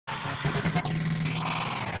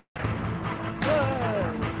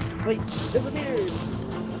Wait, there's a mirror.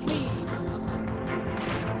 It's me.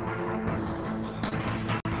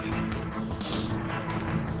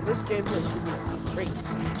 This gameplay should be great.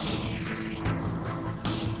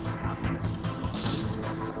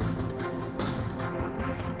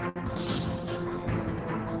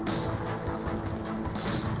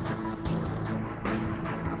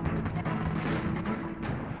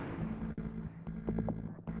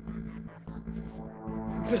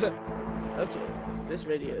 Okay, this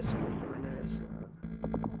radio is something going on. So.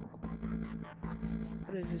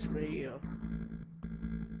 What is this radio?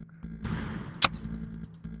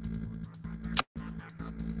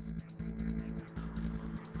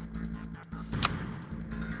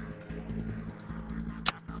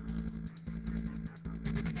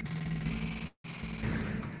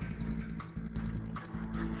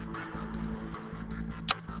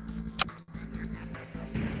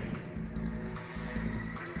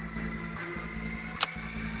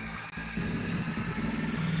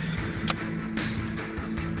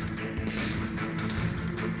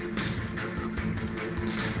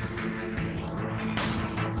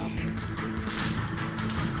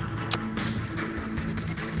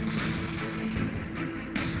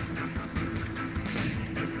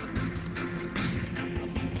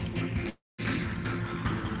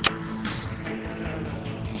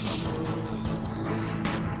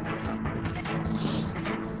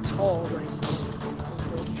 All myself.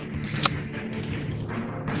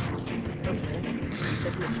 Okay,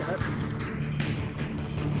 check the chat.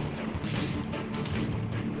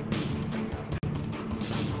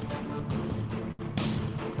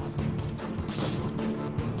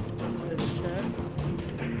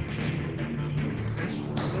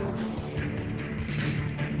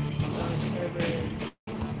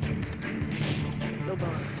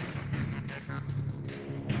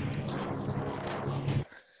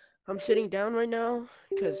 I'm sitting down right now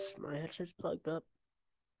because my headset's plugged up.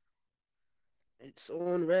 It's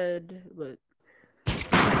on red, but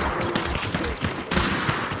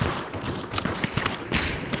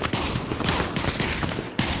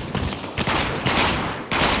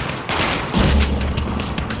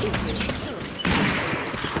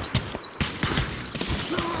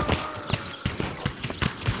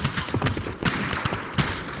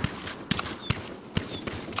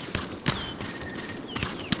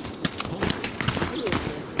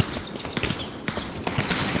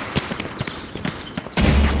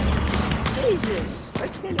Jesus, I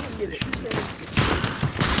can't even get it.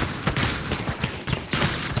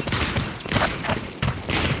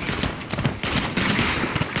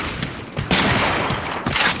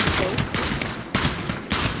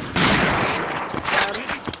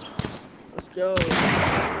 Let's go.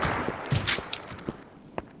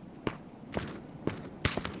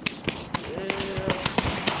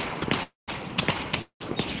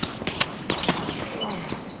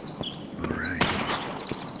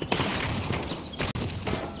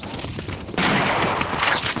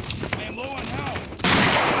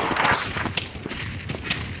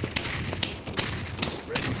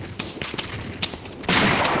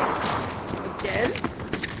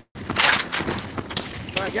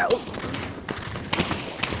 Yeah.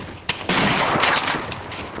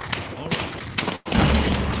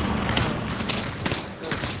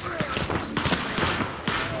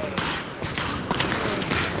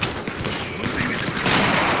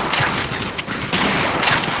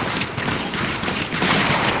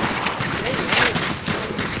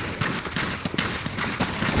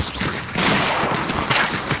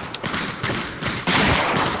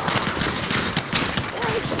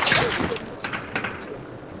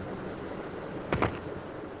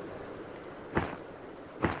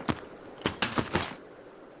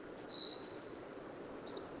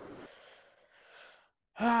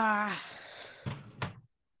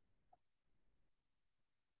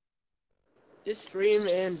 This stream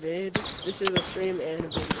and vid. This is a stream and a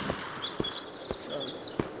video. So,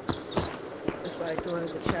 that's why I don't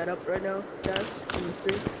have the chat up right now, guys, in the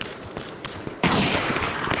stream.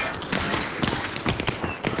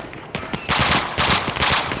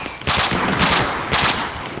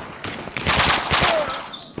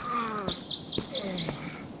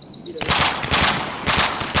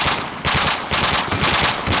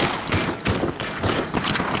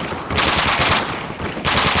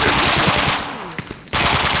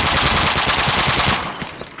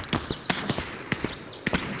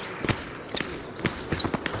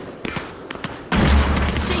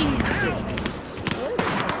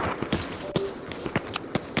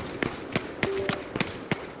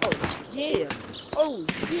 Oh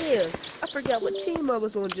yeah, I forgot what team I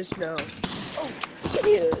was on just now. Oh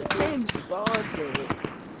yeah, James Bond.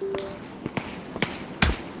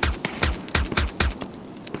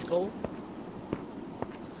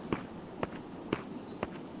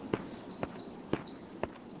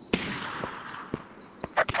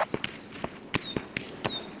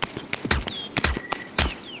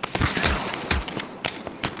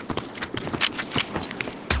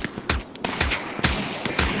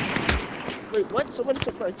 someone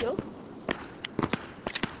took my kill?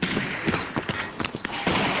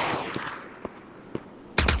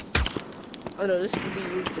 Oh no, this could be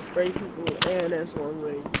used to spray people and as long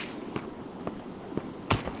range.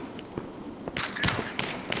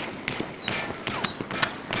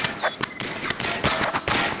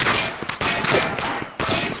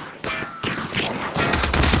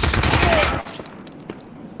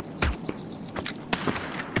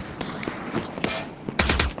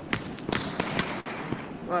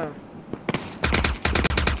 Wow.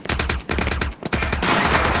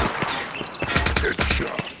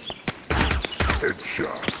 Headshot.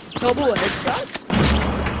 Double headshots?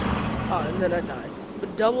 Oh, and then I died.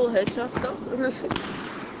 But double headshots though?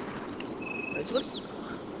 Nice one.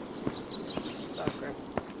 Oh crap.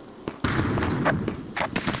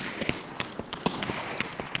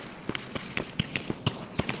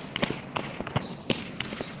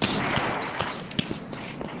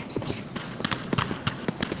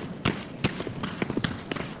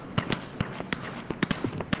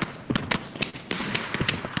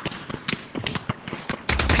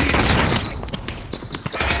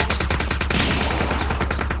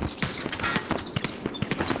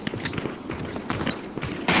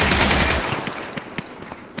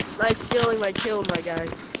 Nice stealing my kill, my guy.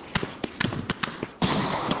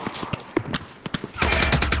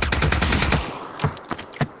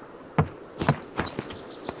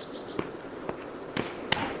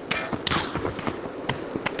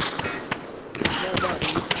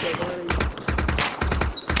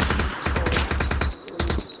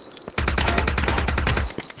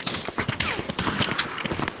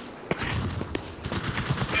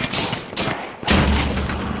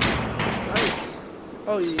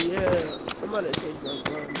 Oh yeah, I'm gonna change my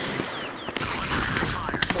gun.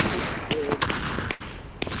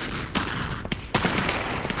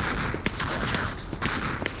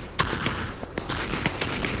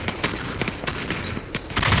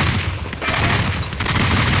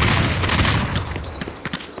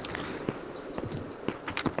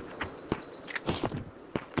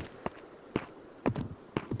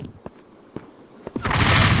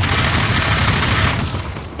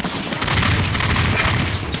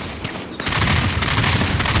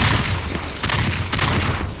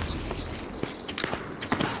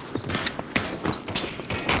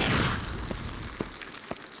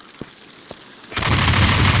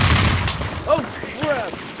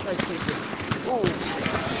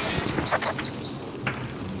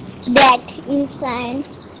 That insane.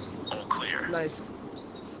 All clear. Nice.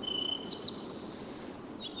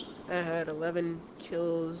 I had 11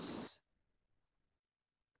 kills.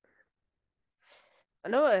 I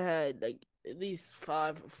know I had like at least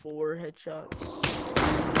 5 or 4 headshots.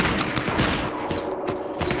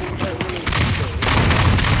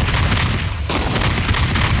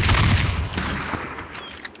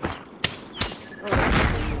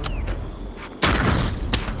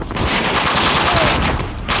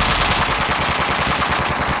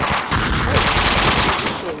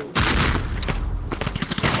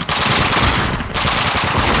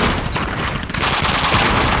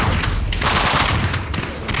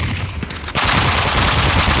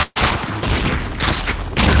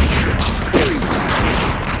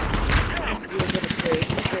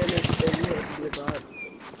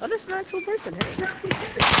 Oh, that's an actual person. Hey.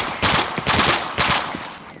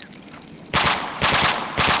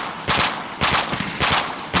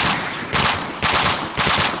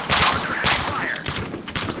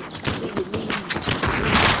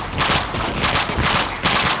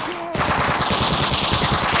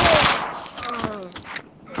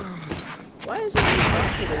 Why is it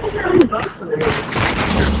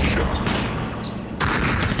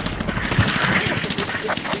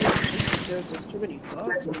there's too many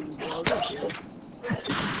bugs on the world.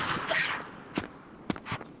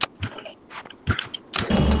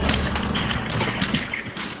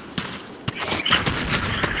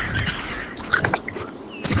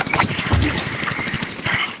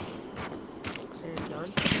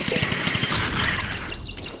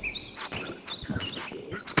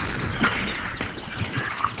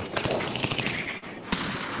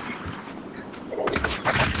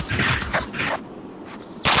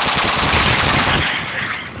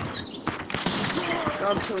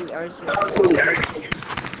 I'm killing ice.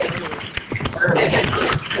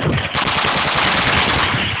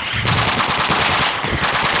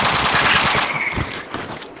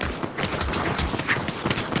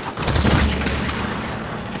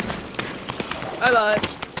 Bye-bye.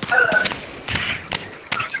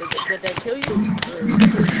 Did that kill you?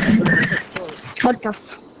 What the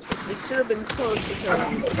It should have been close to kill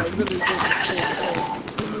you, but I really did just kill you.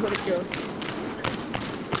 Who you want to kill?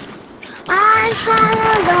 I'm sorry,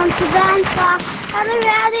 don't you dance for. I'm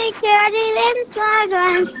ready, dirty, inside.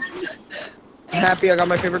 Happy I got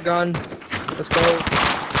my favorite gun. Let's go.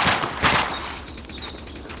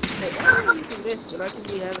 Hey, how are you using this when I could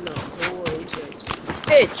be having a whole AK?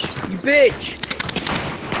 Bitch! You bitch!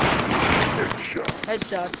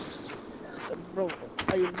 Headshot. Bro,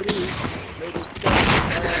 are you blue?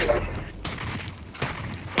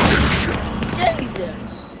 Jesus!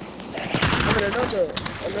 I'm gonna another.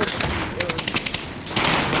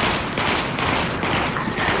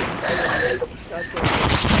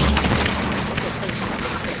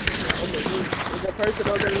 There's a person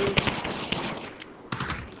on the roof.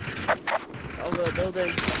 Over the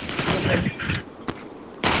building.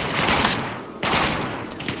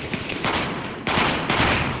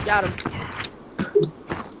 Got him.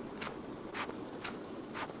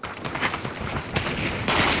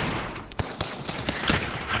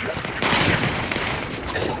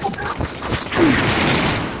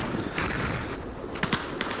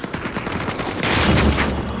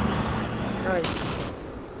 Nice.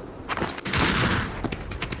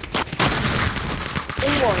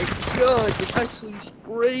 Oh my god, it actually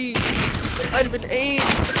sprayed. I'd have been aimed.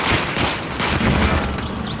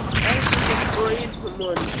 I actually just sprayed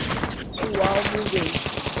someone while moving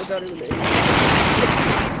without even aiming.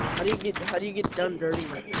 How do you get done dirty?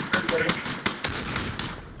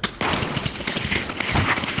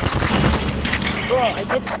 Bro, I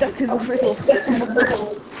get stuck in the middle.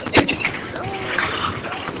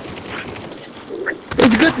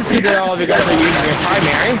 It's good to see that all of you guys are using your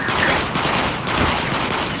primary.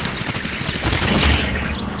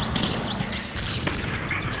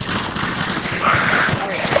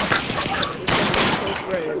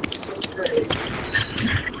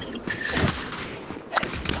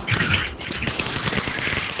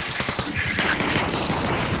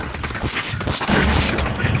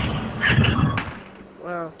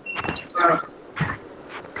 Wow.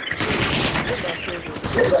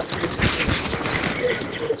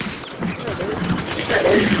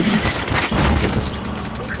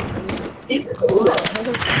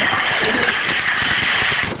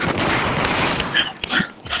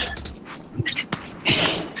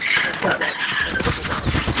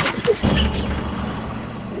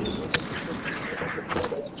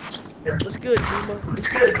 What's good, Zuma? What's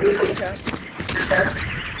good, chat?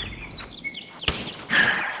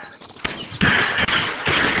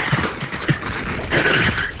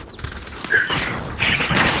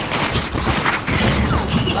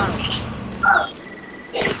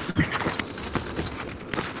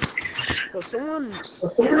 Well, someone's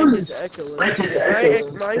mic is echoing. My mic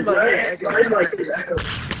is echoing.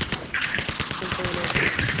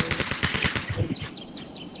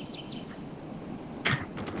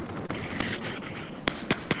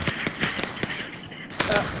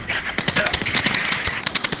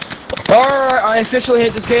 Alright, I officially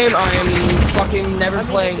hate this game. I am fucking never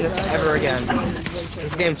playing this ever again.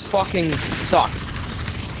 This game fucking sucks.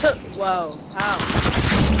 Wow, how?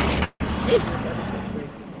 Jesus, that is so crazy.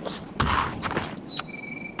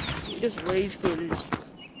 You just rage quitted.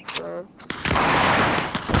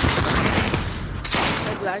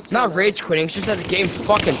 Not rage quitting, it's just that the game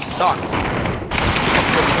fucking sucks.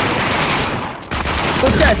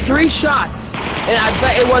 Look at that, 3 shots! And I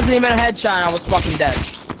bet it wasn't even a headshot, I was fucking dead.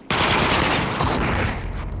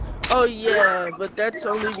 Oh yeah, but that's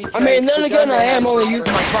only because I mean, then again, I am only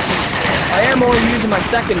using my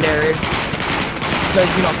secondary. Because,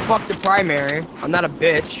 you know, fuck the primary. I'm not a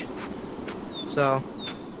bitch. So,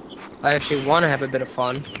 I actually want to have a bit of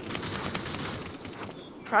fun.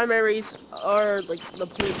 Primaries are, like, the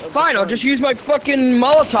point of Fine, I'll just use my fucking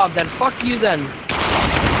Molotov then. Fuck you then.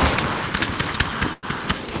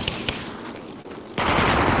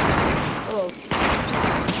 Hello.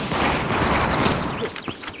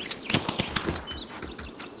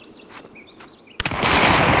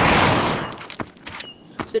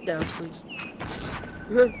 Sit down, please.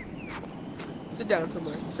 Sit down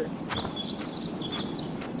somewhere. Sit.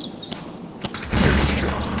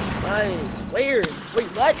 Nice. Weird. Wait,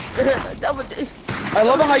 what? I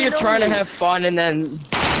love how you're trying to have fun and then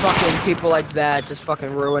fucking people like that just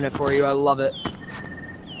fucking ruin it for you. I love it.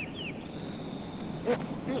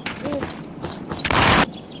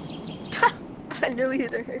 I nearly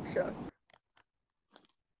hit a headshot.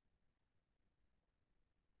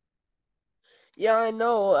 Yeah, I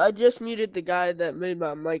know. I just muted the guy that made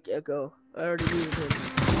my mic echo. I already muted him.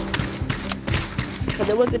 But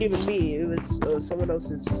it wasn't even me. It was someone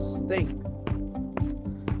else's thing.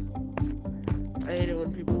 I hate it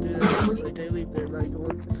when people do that. Like, they leave their mic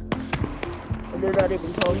on. And they're not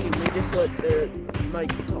even talking. They just let their mic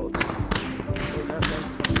talk. Or not mic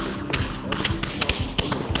talk.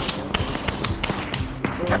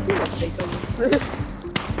 I feel like say something.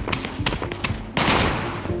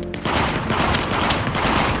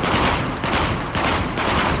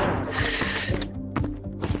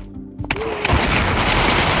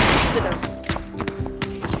 Sit down.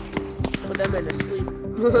 Put that man to sleep.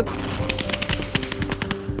 I'm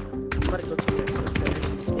about to go to the enemy's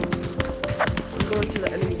base. I'm going to the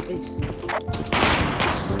enemy's base.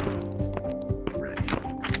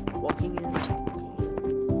 Walking in.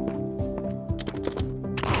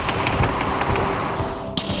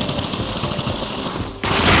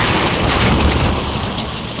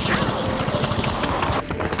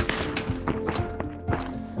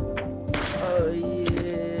 Oh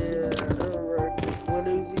yeah. Alright. One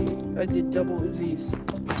Uzi. I did double Uzis.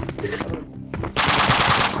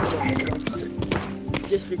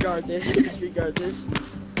 Disregard this. Disregard this.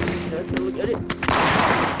 Look at it.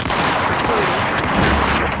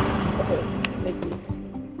 Okay, thank you.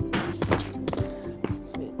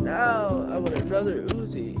 Okay, now I want another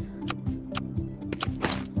Uzi.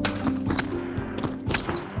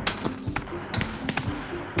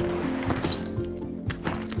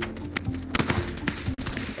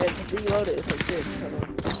 And to reload it, it's like this. Hold on.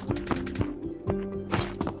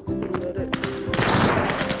 To reload it.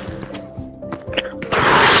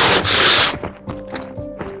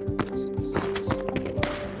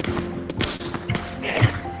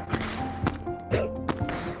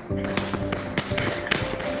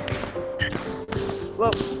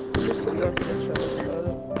 Well, this is enough for the show.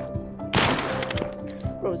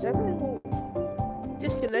 Bro, is that my whole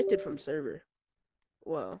disconnected from server?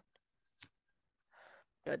 Wow.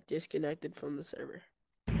 Got disconnected from the server.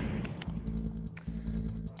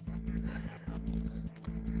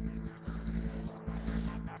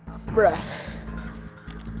 Bruh.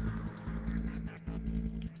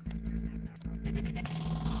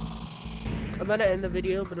 I'm gonna end the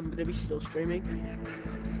video, but I'm gonna be still streaming.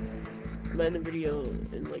 I'm gonna end the video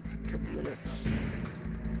in like a couple minutes.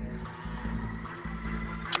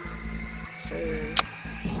 So...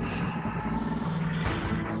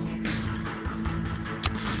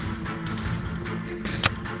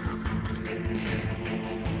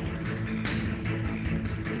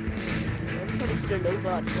 I'm trying to get a no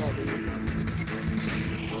bots lobby.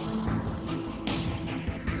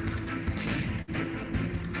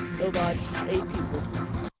 No bots, 8 people.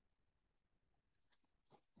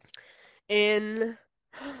 In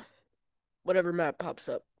whatever map pops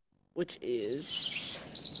up, which is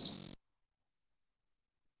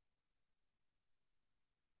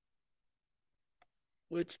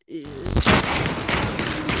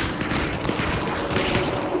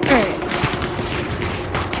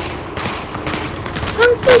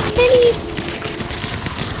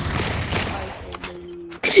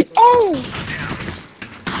Oh!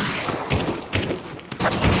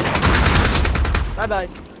 bye bye.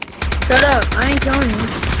 Shut up, I ain't killing you.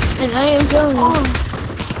 And I am killing you.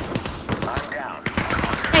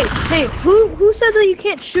 Hey, who said that you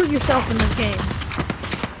can't shoot yourself in this game?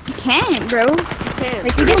 You can't, bro. You can.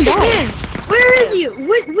 Like, you don't die. Where is you?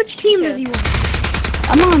 Which team is you on?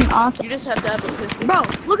 I'm on offense. You just have to have a pistol. Bro,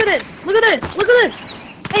 look at this. Look at this. Look at this.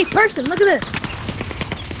 Hey, person, look at this.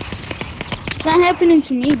 It's not happening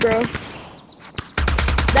to me, bro.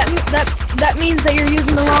 That means that you're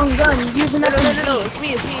using the wrong gun. You're using that. No. It's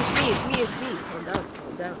me.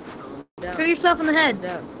 Calm down. Shoot yourself in the head.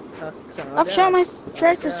 Calm down. I'll try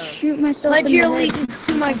to shoot myself in the head. Lead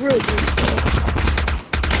to my group.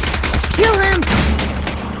 Kill him.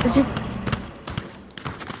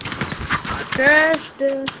 Trash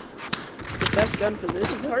this. The best gun for this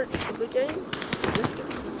part of the game is this gun.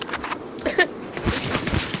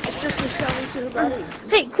 It's just a silencer body.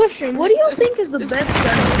 Hey, question. What do you think is the best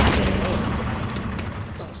gun in this game?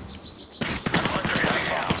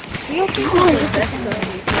 You think the best gun?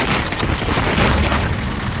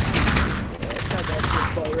 It's not that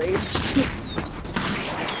football range.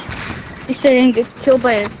 You said I didn't get killed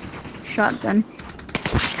by a shotgun.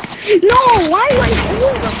 No! Why do I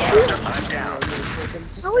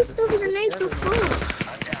always throw the grenade so close?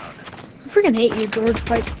 I freaking hate you, George.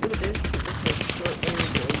 Fight.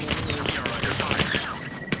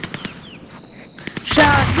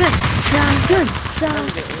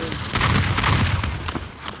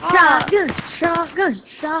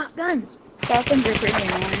 Shotgun! Shotguns are pretty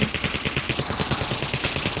annoying.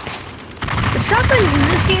 The shotguns in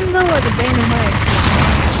this game though are the bane of my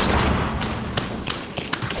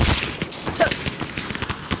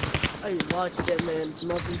I watched that man's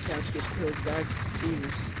multi-tap get killed back.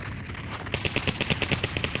 Jesus.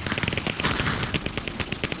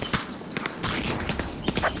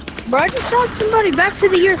 Bro, I just shot somebody back to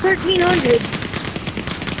the year 1300.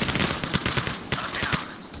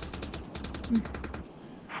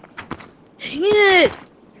 Dang it!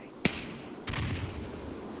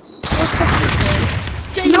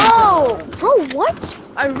 No! Bro, what?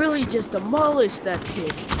 I really just demolished that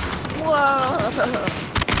kid. Wow.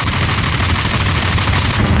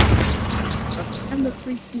 I'm the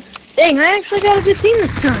freaking... Dang, I actually got a good team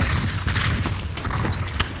this time.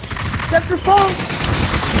 Except for False.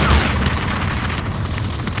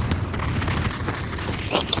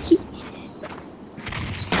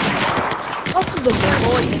 False is the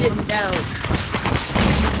Boy, sit down.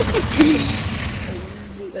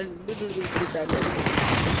 I literally did that.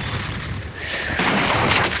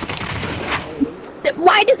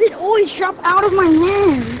 Why does it always drop out of my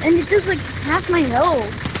hand? And it does like half my health.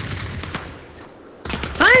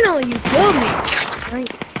 Finally, you killed me.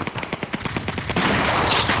 Right.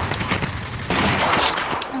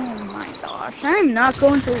 Oh my gosh, I'm not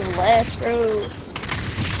going to the left, bro.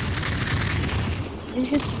 It's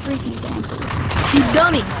just freaking dancing. You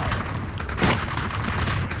dummy.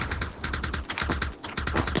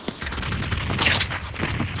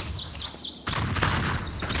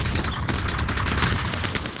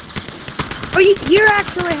 Oh, you're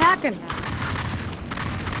actually hacking.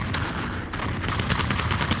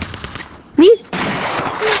 These...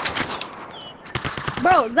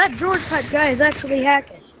 Bro, that George type guy is actually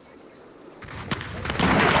hacking.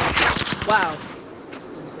 Wow.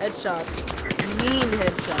 Headshot. Mean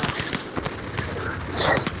headshot.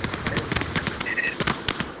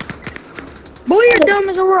 Boy, you're dumb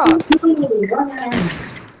as a rock.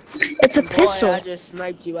 It's a pistol. Boy, I just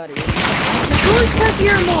sniped you out of here. The George type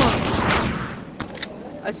your mom.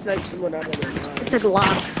 I sniped someone out of their mouth. It's a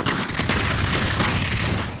Glock.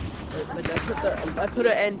 Like I put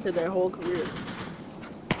an end to their whole career.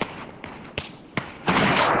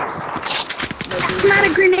 It's not a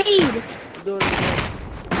grenade.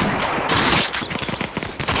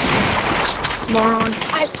 Moron.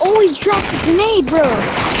 I always drop the grenade, bro.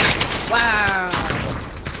 Wow.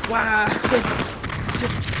 Wow.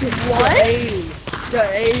 What? The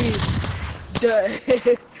aim.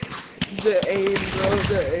 The aim, bro.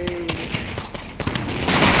 The aim.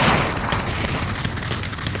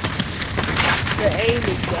 The aim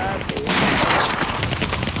is garbage.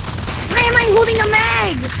 Why am I holding a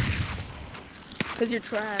mag? Cause you're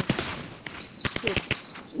trash.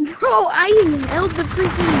 Bro, I held the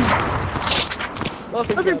freaking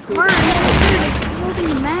other part. I'm holding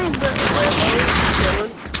the mag, bro.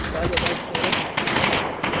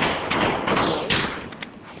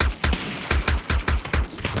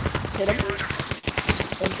 Hit him.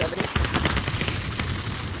 170.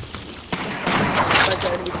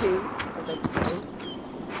 572.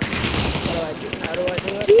 How do I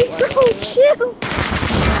do it? Bro, chill.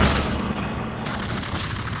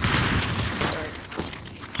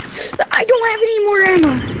 I don't have any more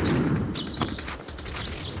ammo.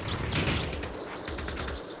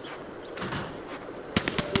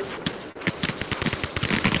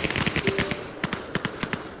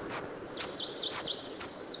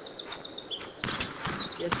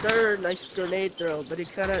 Yes, sir. Nice grenade throw, but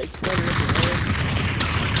it kind of exploded.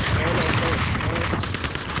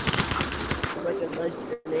 It's like a nice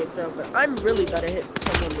grenade throw, but I'm really gonna hit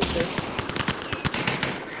someone with this.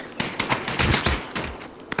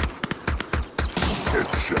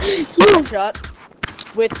 Headshot.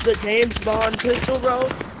 With the James Bond pistol, bro.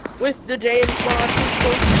 With the James Bond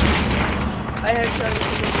pistol. I headshot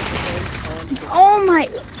someone with the James Bond pistol.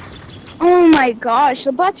 Oh my gosh,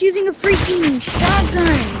 the bot's using a freaking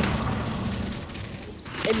shotgun.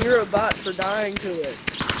 And you're a bot for dying to it.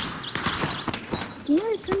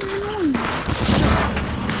 Yes, I'm alone.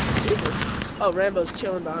 Oh, Rambo's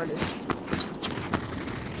chilling behind us.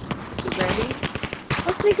 Randy?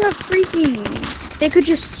 Let's make a freaking... They could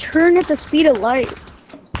just turn at the speed of light.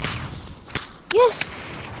 Yes.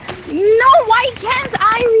 No, why can't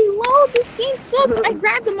I reload? This game sucks. I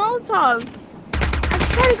grabbed the Molotov. I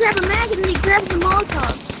tried to grab a mag and then he grabs the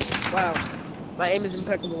Molotov. Wow. My aim is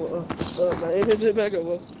impeccable. My aim is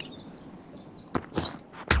impeccable.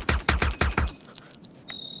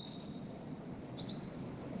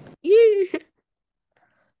 Yeah.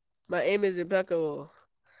 My aim is impeccable.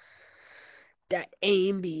 That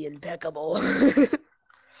aim be impeccable.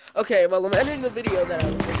 Okay, well, I'm ending the video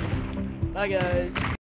now. Bye, guys.